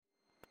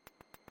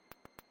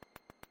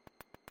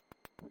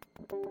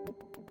Hi,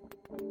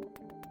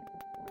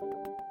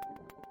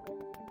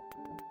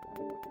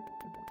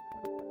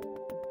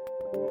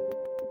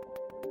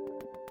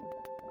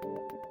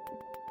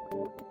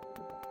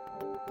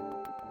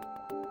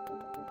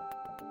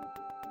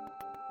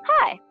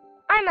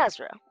 I'm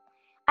Ezra.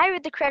 I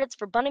read the credits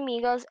for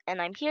Bunamigos,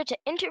 and I'm here to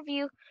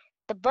interview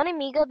the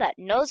Bunamigo that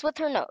knows with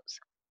her nose,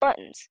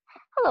 Buttons.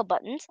 Hello,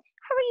 Buttons.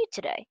 How are you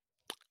today?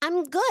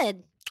 I'm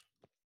good.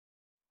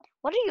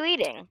 What are you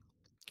eating?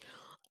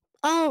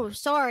 Oh,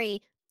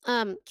 sorry.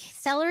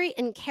 Celery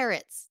and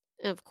carrots,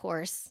 of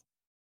course.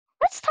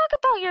 Let's talk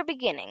about your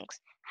beginnings.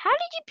 How did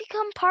you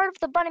become part of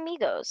the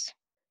Bunamigos?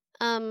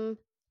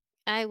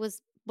 I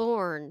was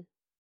born.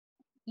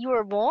 You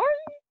were born?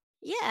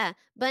 Yeah,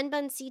 Bun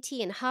Bun,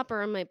 CT, and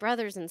Hopper are my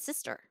brothers and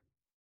sister.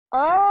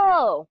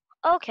 Oh,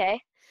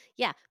 okay.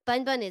 Yeah,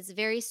 Bun Bun is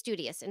very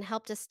studious and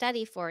helped us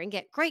study for and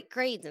get great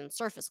grades in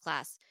surface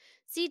class.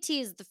 CT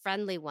is the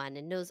friendly one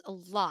and knows a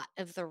lot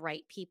of the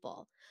right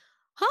people.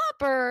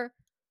 Hopper,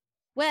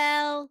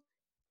 well,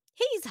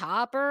 he's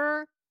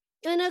Hopper.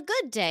 On a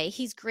good day,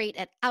 he's great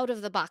at out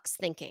of the box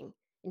thinking.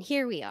 And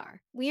here we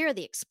are. We are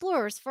the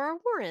explorers for our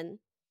Warren.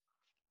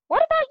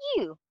 What about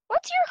you?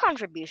 What's your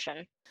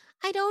contribution?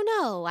 I don't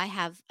know. I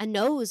have a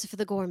nose for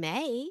the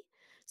gourmet.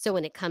 So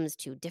when it comes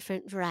to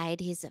different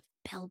varieties of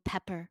bell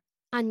pepper,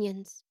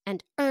 onions,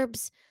 and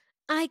herbs,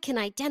 I can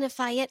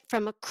identify it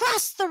from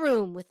across the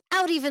room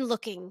without even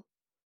looking.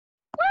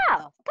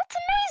 Wow, that's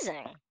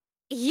amazing.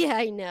 Yeah,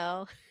 I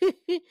know.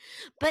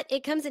 But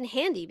it comes in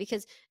handy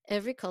because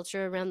every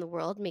culture around the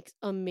world makes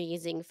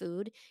amazing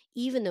food,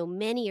 even though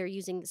many are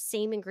using the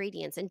same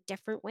ingredients in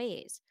different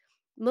ways.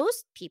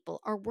 Most people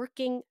are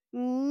working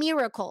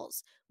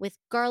miracles with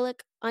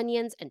garlic,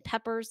 onions, and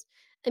peppers.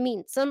 I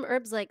mean, some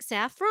herbs like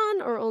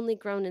saffron are only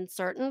grown in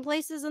certain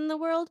places in the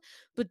world,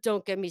 but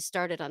don't get me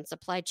started on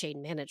supply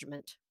chain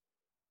management.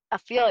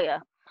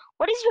 Ophelia,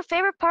 what is your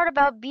favorite part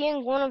about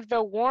being one of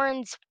the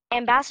Warren's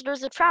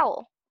ambassadors of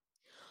travel?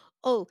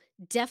 Oh,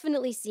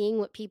 definitely seeing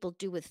what people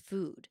do with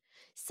food.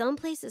 Some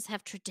places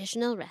have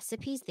traditional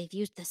recipes they've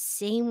used the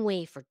same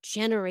way for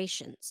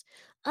generations.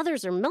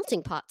 Others are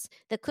melting pots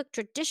that cook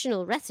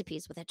traditional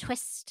recipes with a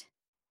twist.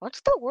 What's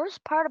the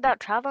worst part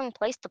about traveling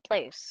place to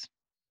place?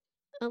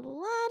 A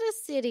lot of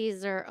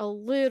cities are a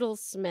little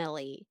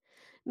smelly.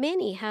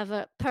 Many have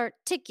a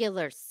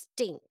particular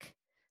stink.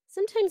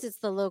 Sometimes it's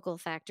the local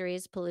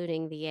factories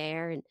polluting the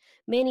air, and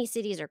many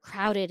cities are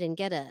crowded and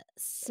get a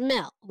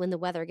smell when the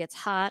weather gets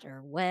hot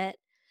or wet.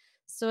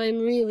 So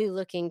I'm really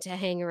looking to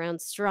hang around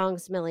strong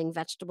smelling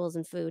vegetables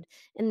and food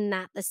and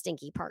not the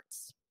stinky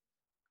parts.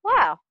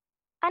 Wow,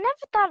 I never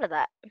thought of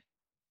that.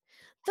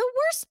 The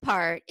worst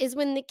part is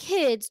when the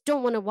kids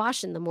don't want to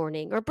wash in the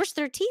morning or brush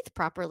their teeth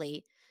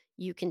properly.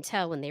 You can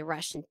tell when they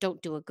rush and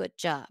don't do a good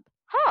job.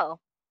 Oh,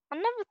 I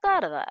never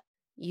thought of that.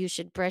 You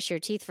should brush your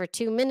teeth for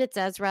 2 minutes,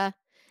 Ezra,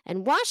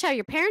 and wash how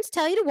your parents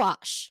tell you to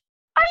wash.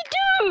 I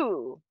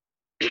do!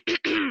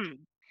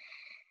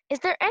 Is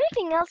there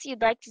anything else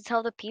you'd like to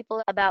tell the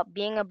people about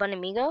being a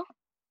Bunamigo?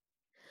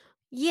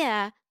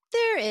 Yeah,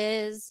 there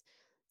is.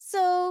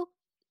 So,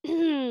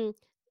 I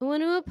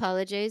want to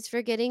apologize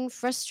for getting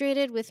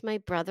frustrated with my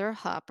brother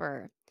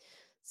Hopper.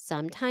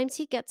 Sometimes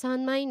he gets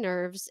on my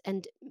nerves,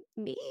 and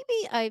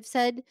maybe I've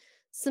said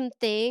some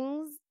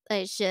things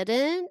I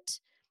shouldn't.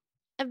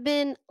 I've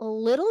been a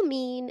little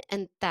mean,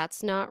 and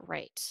that's not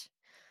right.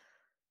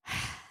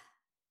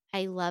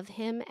 I love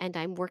him, and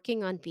I'm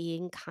working on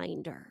being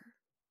kinder.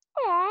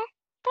 Aw,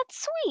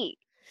 that's sweet.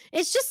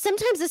 It's just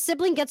sometimes a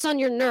sibling gets on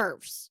your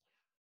nerves.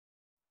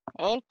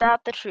 Ain't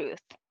that the truth?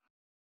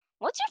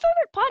 What's your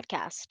favorite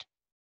podcast?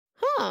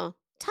 Huh,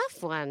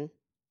 tough one.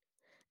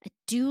 I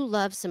do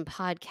love some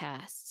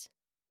podcasts.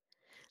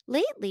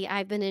 Lately,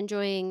 I've been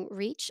enjoying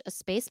Reach, a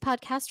space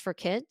podcast for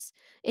kids.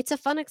 It's a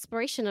fun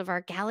exploration of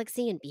our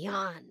galaxy and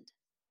beyond.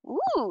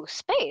 Ooh,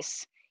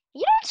 space.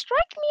 You don't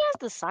strike me as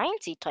the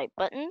sciencey type,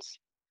 Buttons.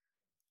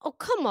 Oh,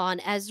 come on,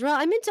 Ezra.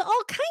 I'm into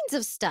all kinds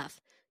of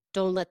stuff.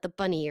 Don't let the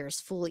bunny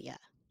ears fool ya.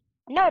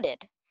 Noted.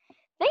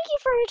 Thank you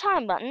for your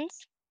time,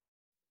 Buttons.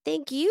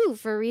 Thank you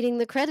for reading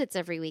the credits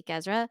every week,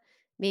 Ezra.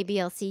 Maybe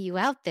I'll see you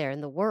out there in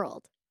the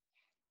world.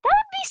 That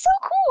would be so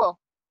cool.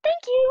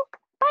 Thank you.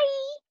 Bye.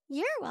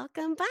 You're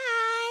welcome.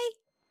 Bye.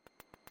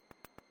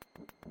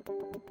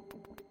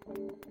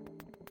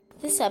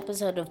 This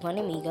episode of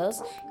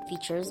Bunamigos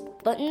features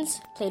Buttons,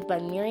 played by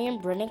Miriam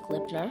Brennick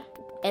Lipner,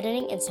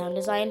 editing and sound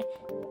design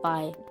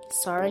by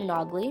Sarah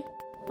Nogley,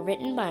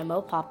 written by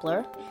Mo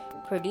Poplar,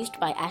 produced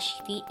by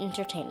Ashy Feet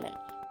Entertainment.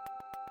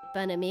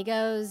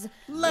 Bunamigos,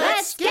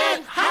 Let's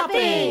get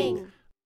hopping!